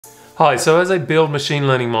Hi, so as I build machine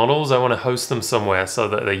learning models, I want to host them somewhere so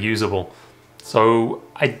that they're usable. So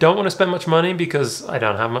I don't want to spend much money because I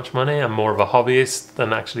don't have much money. I'm more of a hobbyist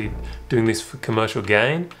than actually doing this for commercial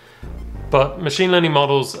gain. But machine learning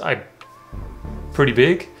models are pretty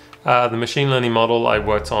big. The machine learning model I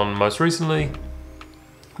worked on most recently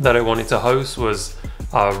that I wanted to host was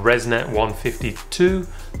ResNet 152,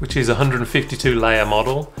 which is a 152 layer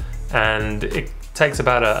model, and it takes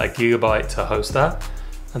about a gigabyte to host that.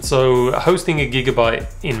 And so hosting a gigabyte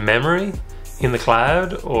in memory in the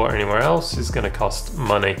cloud or anywhere else is going to cost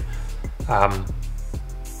money.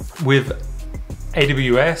 With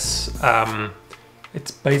AWS,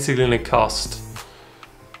 it's basically going to cost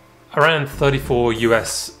around 34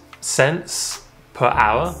 US cents per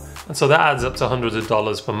hour. And so that adds up to hundreds of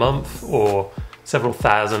dollars per month or several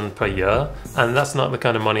thousand per year. And that's not the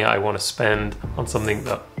kind of money I want to spend on something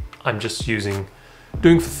that I'm just doing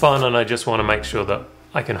for fun, and I just want to make sure that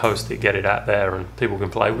I can host it, get it out there, and people can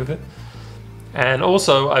play with it. And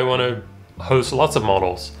also I want to host lots of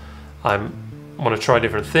models. I want to try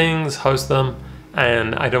different things, host them,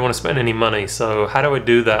 and I don't want to spend any money. So how do I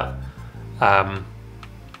do that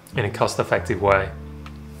in a cost-effective way?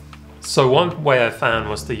 So one way I found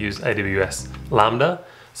was to use AWS Lambda.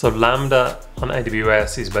 So Lambda on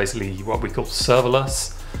AWS is basically what we call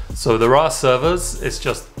serverless. So there are servers, it's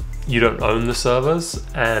just you don't own the servers,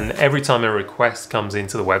 and every time a request comes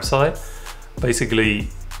into the website, basically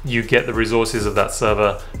you get the resources of that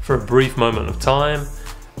server for a brief moment of time,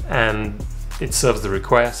 and it serves the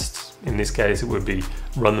request. In this case, it would be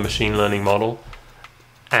run the machine learning model.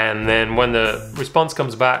 And then when the response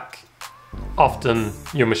comes back, often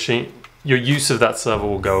your use of that server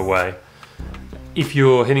will go away. If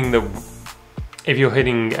you're hitting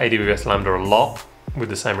AWS Lambda a lot with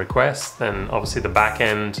the same request, then obviously the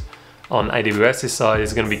backend on AWS's side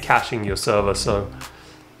is going to be caching your server. So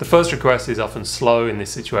the first request is often slow in this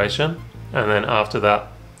situation, and then after that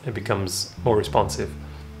it becomes more responsive.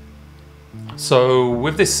 So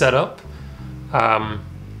with this setup,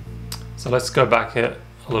 so let's go back here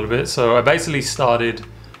a little bit. So I basically started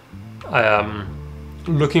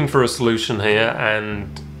looking for a solution here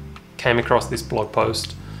and came across this blog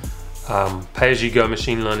post, pay-as-you-go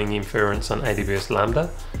machine learning inference on AWS Lambda.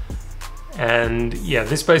 And yeah,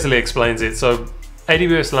 this basically explains it. So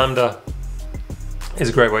AWS Lambda is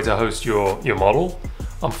a great way to host your model.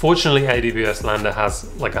 Unfortunately, AWS Lambda has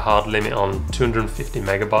like a hard limit on 250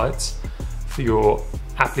 megabytes for your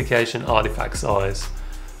application artifact size.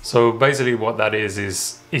 So basically what that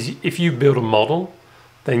is if you build a model,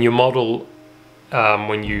 then your model,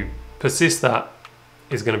 when you persist that,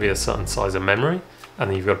 is going to be a certain size of memory, and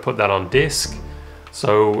then you've got to put that on disk.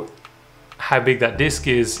 So how big that disk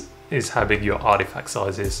is how big your artifact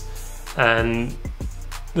size is. And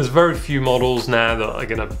there's very few models now that are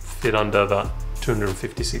going to fit under that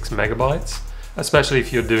 256 megabytes, especially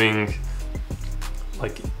if you're doing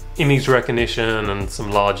like image recognition and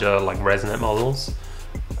some larger like ResNet models.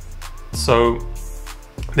 So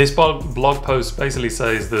this blog post basically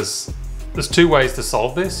says there's two ways to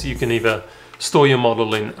solve this. You can either store your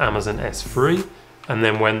model in Amazon S3, and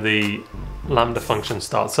then when the Lambda function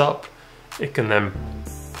starts up, it can then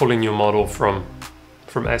pull in your model from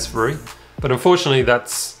S3. But unfortunately,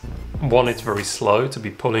 it's very slow to be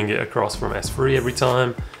pulling it across from S3 every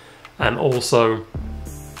time. And also,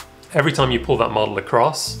 every time you pull that model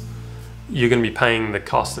across, you're going to be paying the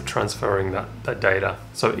cost of transferring that data.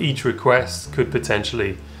 So each request could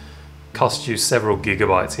potentially cost you several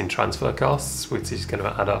gigabytes in transfer costs, which is going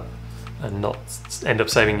to add up and not end up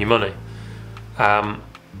saving you money.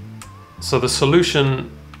 So the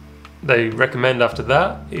solution they recommend after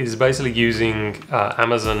that is basically using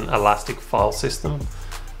Amazon Elastic File System.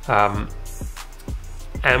 And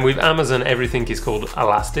with Amazon, everything is called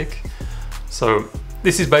Elastic. So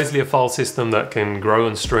this is basically a file system that can grow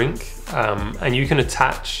and shrink, and you can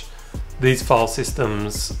attach these file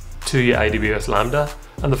systems to your AWS Lambda.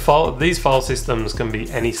 And these file systems can be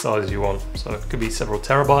any size you want. So it could be several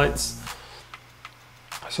terabytes.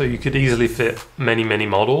 So you could easily fit many, many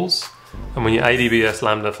models. And when your AWS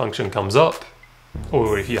Lambda function comes up,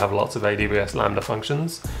 or if you have lots of AWS Lambda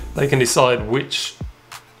functions, they can decide which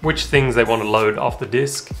things they want to load off the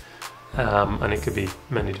disk. And it could be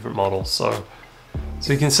many different models. So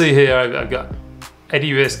you can see here I've got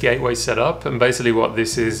AWS Gateway set up, and basically what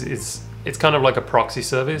this is, it's kind of like a proxy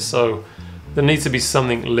service. So there needs to be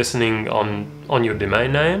something listening on your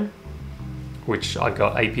domain name, which I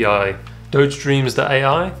got API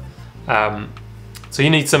dogedreams.ai. So you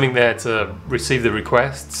need something there to receive the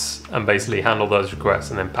requests and basically handle those requests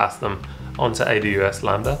and then pass them onto AWS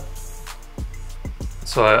Lambda.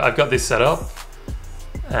 So I've got this set up,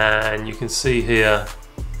 and you can see here,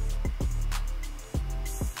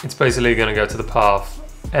 it's basically going to go to the path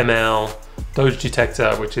ML Doge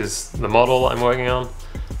detector, which is the model I'm working on,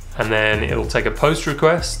 and then it'll take a post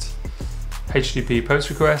request, HTTP post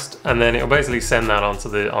request, and then it'll basically send that onto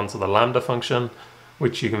the Lambda function,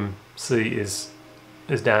 which you can see is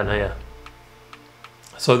down here.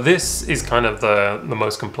 So this is kind of the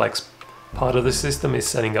most complex part of the system, is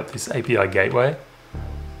setting up this API gateway.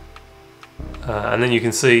 And then you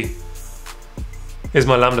can see, here's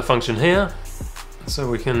my Lambda function here. So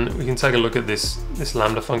we can take a look at this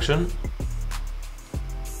Lambda function.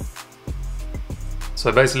 So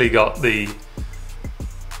I basically got the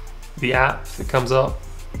app that comes up,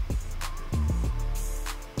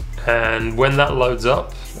 and when that loads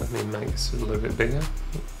up, let me make this a little bit bigger.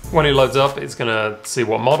 When it loads up, it's gonna see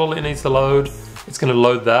what model it needs to load. It's gonna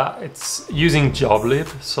load that. It's using joblib,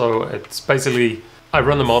 so it's basically, I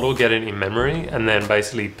run the model, get it in memory, and then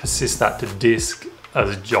basically persist that to disk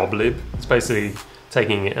as joblib. It's basically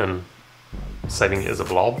taking it and saving it as a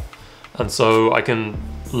blob. And so I can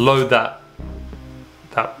load that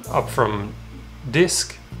up from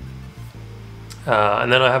disk,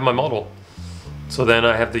 and then I have my model. So then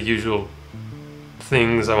I have the usual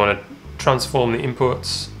things. I want to transform the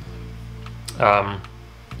inputs, and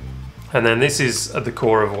then this is at the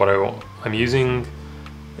core of what I'm using.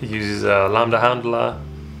 It uses a Lambda handler,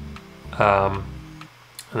 and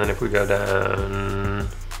then if we go down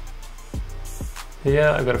here,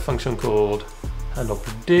 I've got a function called handle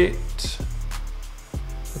predict.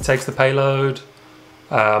 It takes the payload,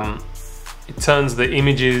 it turns the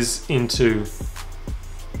images into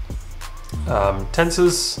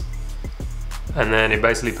tensors, and then it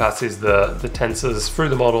basically passes the tensors through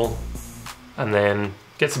the model and then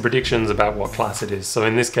gets the predictions about what class it is. So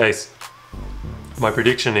in this case, my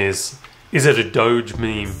prediction is it a Doge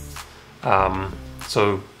meme?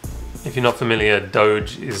 So if you're not familiar,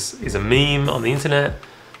 Doge is a meme on the internet.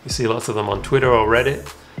 You see lots of them on Twitter or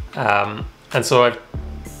Reddit. And so I've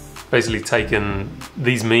basically taken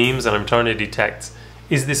these memes and I'm trying to detect,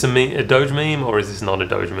 is this a Doge meme or is this not a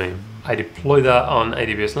Doge meme? I deploy that on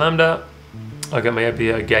AWS Lambda. I got my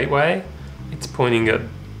API gateway. It's pointing at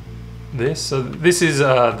this. So this is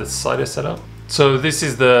the site I set up. So this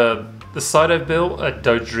is the site I've built at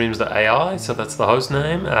dogedreams.ai. So that's the host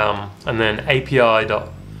name. And then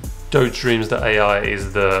api.dogedreams.ai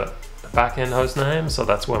is the backend host name. So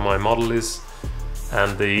that's where my model is.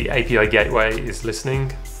 And the API gateway is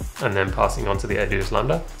listening and then passing on to the AWS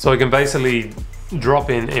Lambda. So I can basically drop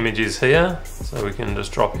in images here. So we can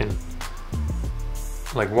just drop in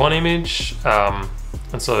like one image. And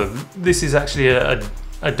so this is actually a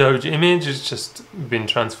Doge image. It's just been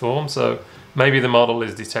transformed. So maybe the model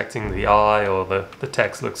is detecting the eye, or the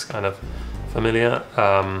text looks kind of familiar.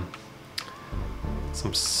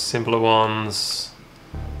 Some simpler ones.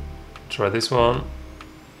 Try this one.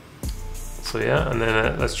 So yeah, and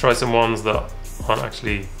then let's try some ones that aren't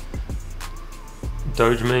actually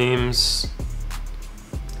Doge memes.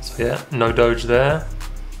 So yeah, no Doge there.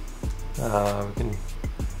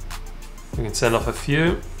 We can send off a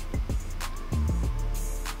few.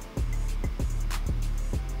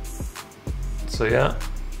 So yeah,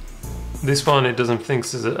 this one, it doesn't think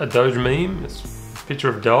this is a Doge meme. It's a picture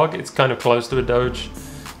of a dog. It's kind of close to a Doge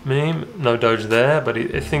meme. No Doge there, but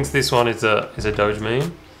it thinks this one is a Doge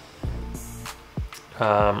meme.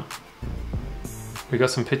 We got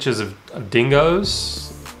some pictures of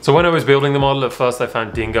dingoes. So when I was building the model at first, I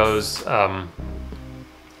found dingoes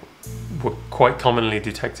were quite commonly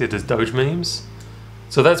detected as Doge memes.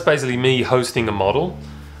 So that's basically me hosting a model.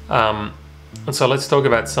 And so let's talk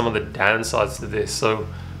about some of the downsides to this. So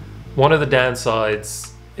one of the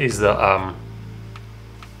downsides is that,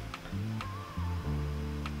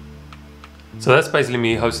 so that's basically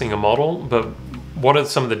me hosting a model, but what are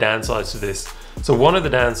some of the downsides to this? So one of the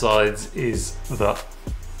downsides is that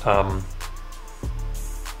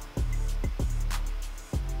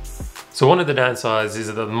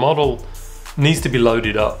the model needs to be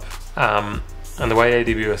loaded up. And the way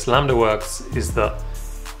AWS Lambda works is that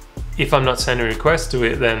if I'm not sending a request to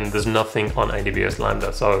it, then there's nothing on AWS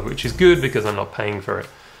Lambda, so which is good because I'm not paying for it.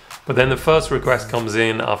 But then the first request comes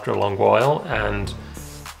in after a long while, and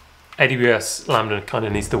AWS Lambda kind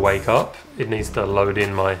of needs to wake up. It needs to load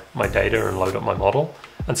in my data and load up my model.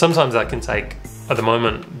 And sometimes that can take, at the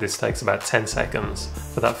moment, this takes about 10 seconds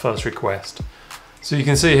for that first request. So you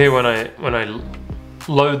can see here when I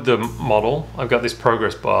load the model, I've got this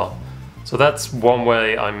progress bar. So that's one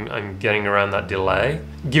way I'm getting around that delay,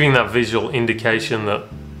 giving that visual indication that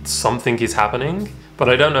something is happening, but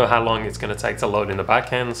I don't know how long it's going to take to load in the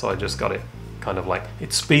backend, so I just got it kind of like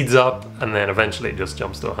it speeds up and then eventually it just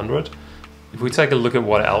jumps to 100. If we take a look at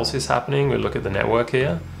what else is happening, we look at the network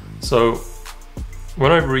here. So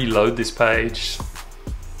when I reload this page,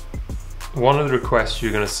 one of the requests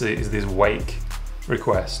you're going to see is this wake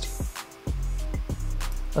request.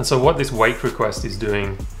 And so what this wake request is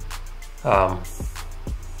doing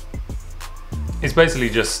is basically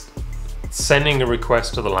just sending a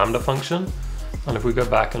request to the Lambda function. And if we go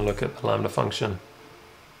back and look at the Lambda function,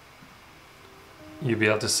 you'll be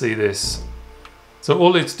able to see this. So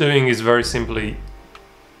all it's doing is very simply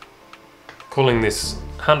calling this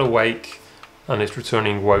handle wake, and it's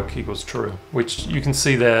returning woke equals true, which you can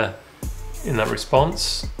see there in that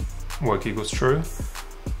response, woke equals true.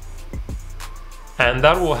 And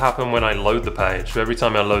that will happen when I load the page. So every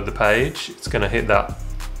time I load the page, it's going to hit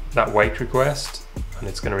that wake request, and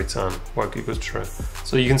it's going to return woke equals true.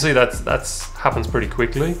 So you can see that happens pretty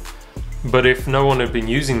quickly. But if no one had been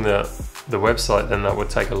using the website, then that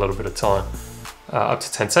would take a little bit of time, up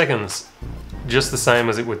to 10 seconds, just the same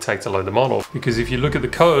as it would take to load the model. Because if you look at the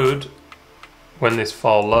code, when this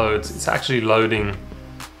file loads, it's actually loading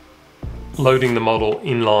the model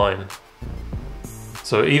in line.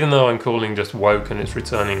 So even though I'm calling just woke and it's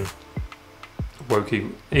returning woke,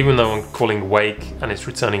 even though I'm calling wake and it's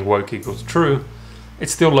returning woke equals true,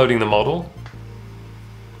 it's still loading the model.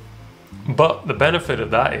 But the benefit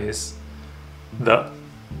of that is that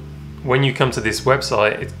when you come to this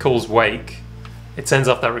website, it calls wake, it sends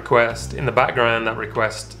off that request. In the background, that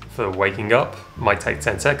request for waking up might take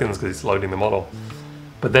 10 seconds because it's loading the model.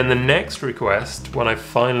 But then the next request, when I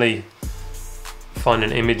finally find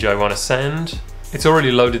an image I want to send, it's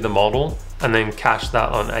already loaded the model and then cached that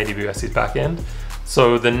on AWS's backend.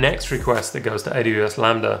 So the next request that goes to AWS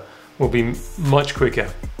Lambda will be much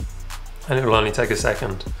quicker, and it will only take a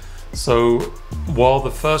second. So while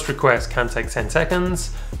the first request can take 10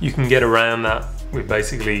 seconds, you can get around that with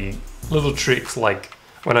basically little tricks like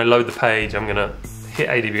when I load the page, I'm gonna hit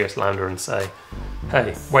AWS Lambda and say,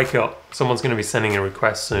 hey, wake up, someone's gonna be sending a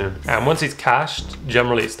request soon. And once it's cached,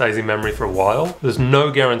 generally it stays in memory for a while. There's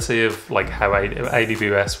no guarantee of like how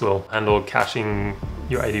AWS will handle caching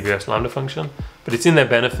your AWS Lambda function, but it's in their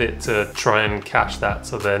benefit to try and cache that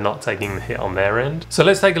so they're not taking the hit on their end. So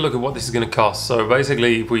let's take a look at what this is gonna cost. So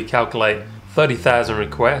basically, if we calculate 30,000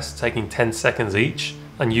 requests taking 10 seconds each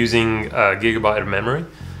and using a gigabyte of memory,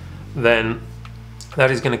 then that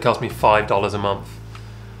is gonna cost me $5 a month.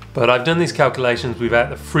 But I've done these calculations without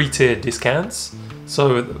the free tier discounts.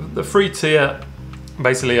 So the free tier,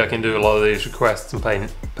 basically I can do a lot of these requests and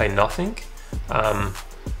pay nothing.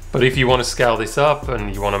 But if you want to scale this up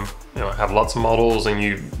and you want to have lots of models and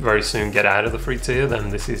you very soon get out of the free tier, then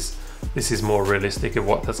this is more realistic of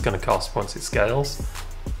what that's going to cost once it scales.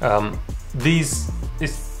 This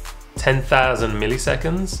 10,000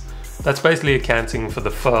 milliseconds. That's basically accounting for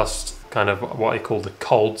the first kind of what I call the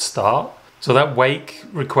cold start. So that wake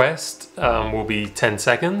request will be 10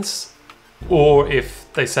 seconds, or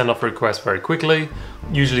if they send off a request very quickly,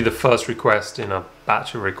 usually the first request in a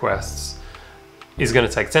batch of requests is going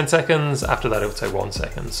to take 10 seconds. After that, it will take 1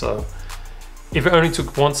 second. So if it only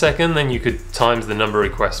took 1 second, then you could times the number of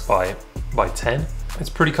requests by 10. It's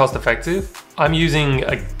pretty cost effective. I'm using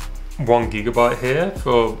a 1 gigabyte here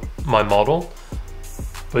for my model,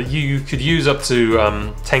 but you could use up to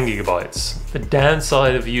 10 gigabytes. The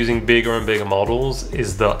downside of using bigger and bigger models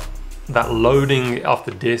is that loading off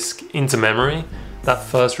the disk into memory, that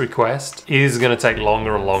first request is gonna take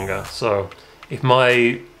longer and longer. So if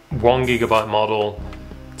my 1 gigabyte model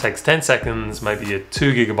takes 10 seconds, maybe a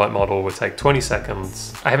 2 gigabyte model would take 20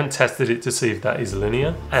 seconds. I haven't tested it to see if that is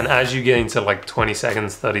linear. And as you get into like 20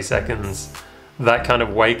 seconds, 30 seconds, that kind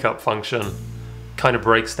of wake up function kind of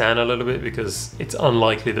breaks down a little bit, because it's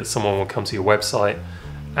unlikely that someone will come to your website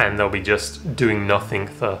and they'll be just doing nothing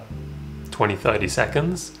for 20, 30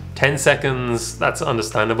 seconds. 10 seconds, that's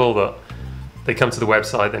understandable, that they come to the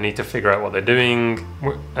website, they need to figure out what they're doing,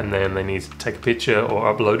 and then they need to take a picture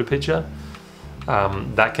or upload a picture.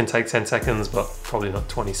 That can take 10 seconds, but probably not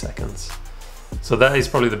 20 seconds. So that is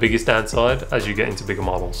probably the biggest downside as you get into bigger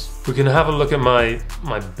models. We can have a look at my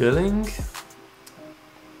billing.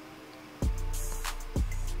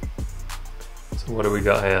 So what do we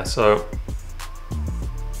got here? So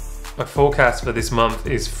my forecast for this month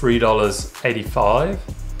is $3.85,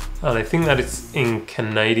 and I think that it's in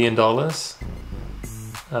Canadian dollars.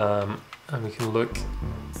 And we can look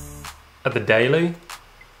at the daily.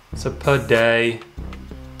 So per day,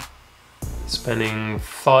 spending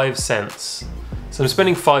 5 cents. So I'm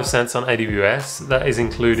spending 5 cents on AWS. That is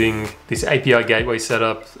including this API gateway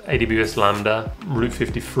setup, AWS Lambda, Route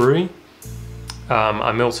 53.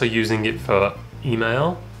 I'm also using it for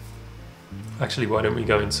email. Actually, why don't we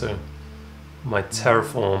go into my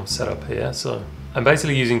Terraform setup here? So I'm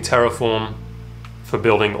basically using Terraform for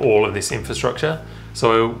building all of this infrastructure.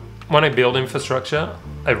 So when I build infrastructure,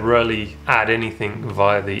 I rarely add anything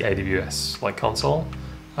via the AWS like console.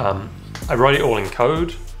 I write it all in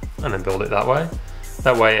code and then build it that way.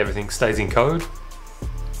 That way everything stays in code,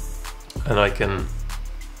 and I can,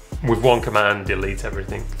 with one command, delete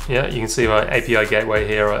everything. Yeah, you can see my API gateway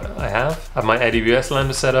here I have my AWS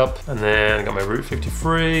Lambda set up, and then I got my Route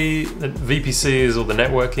 53, the VPC is all the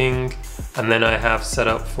networking, and then I have set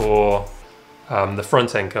up for the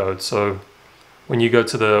front-end code. So when you go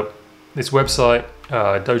to this website,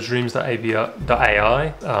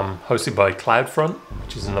 dogedreams.ai, hosted by CloudFront,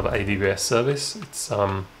 which is another AWS service. It's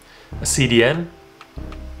a CDN,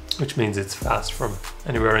 which means it's fast from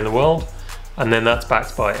anywhere in the world. And then that's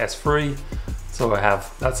backed by S3. So I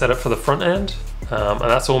have that set up for the front end, and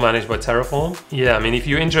that's all managed by Terraform. Yeah, I mean, if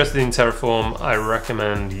you're interested in Terraform, I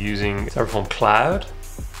recommend using Terraform Cloud.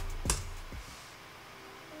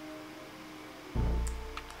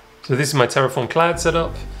 So this is my Terraform Cloud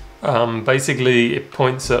setup. Basically, it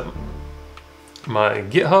points at my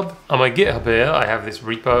GitHub. On my GitHub here, I have this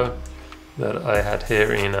repo that I had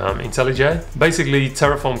here in IntelliJ. Basically,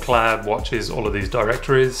 Terraform Cloud watches all of these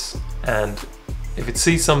directories, and if it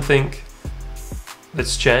sees something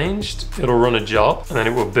that's changed, it'll run a job, and then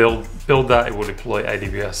it will build that, it will deploy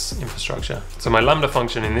AWS infrastructure. So my Lambda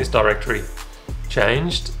function in this directory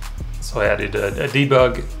changed, so I added a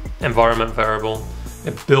debug environment variable.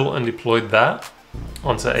 It built and deployed that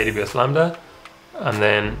onto AWS Lambda, and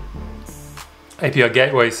then API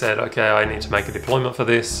Gateway said, okay, I need to make a deployment for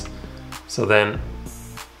this. So then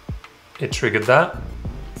it triggered that,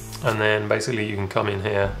 and then basically you can come in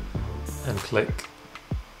here and click.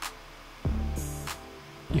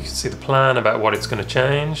 You can see the plan about what it's going to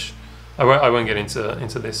change. I won't get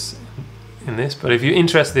into this in this, but if you're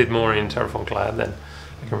interested more in Terraform Cloud, then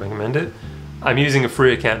I can recommend it. I'm using a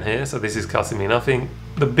free account here, so this is costing me nothing.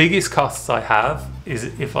 The biggest costs I have is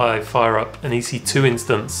if I fire up an EC2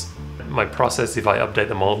 instance. My process, if I update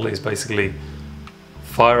the model, is basically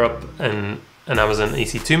fire up an Amazon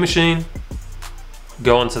EC2 machine,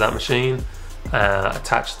 go onto that machine,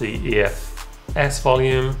 attach the EFS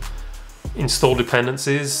volume, install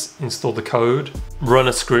dependencies, install the code, run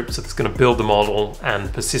a script that's going to build the model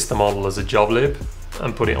and persist the model as a job lib,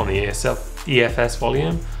 and put it on the EFS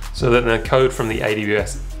volume, so that the code from the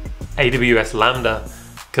AWS Lambda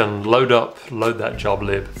can load that job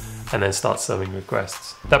lib, and then start serving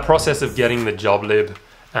requests. That process of getting the job lib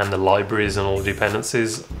and the libraries and all the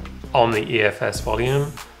dependencies on the EFS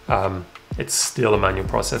volume, it's still a manual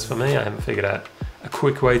process for me. I haven't figured out a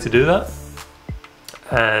quick way to do that.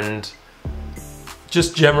 And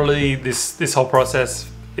just generally, this whole process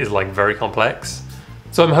is like very complex.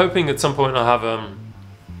 So I'm hoping at some point I'll have a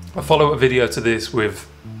follow-up video to this with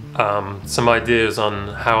some ideas on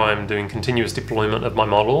how I'm doing continuous deployment of my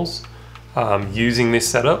models using this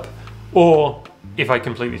setup, or if I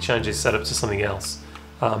completely change this setup to something else.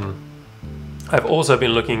 I've also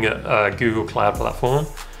been looking at Google Cloud Platform,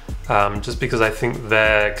 just because I think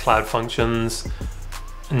their cloud functions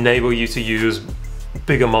enable you to use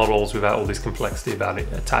bigger models without all this complexity about it,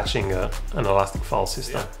 attaching an elastic file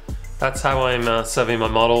system. Yeah. That's how I'm serving my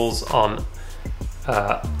models on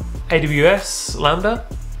AWS Lambda,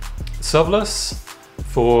 serverless,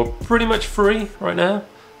 for pretty much free right now.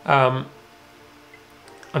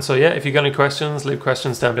 And so yeah, if you've got any questions, leave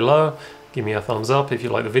questions down below. Give me a thumbs up if you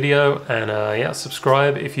like the video, and yeah,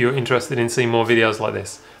 subscribe if you're interested in seeing more videos like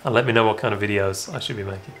this, and let me know what kind of videos I should be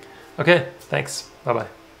making. Okay, thanks, bye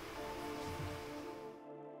bye.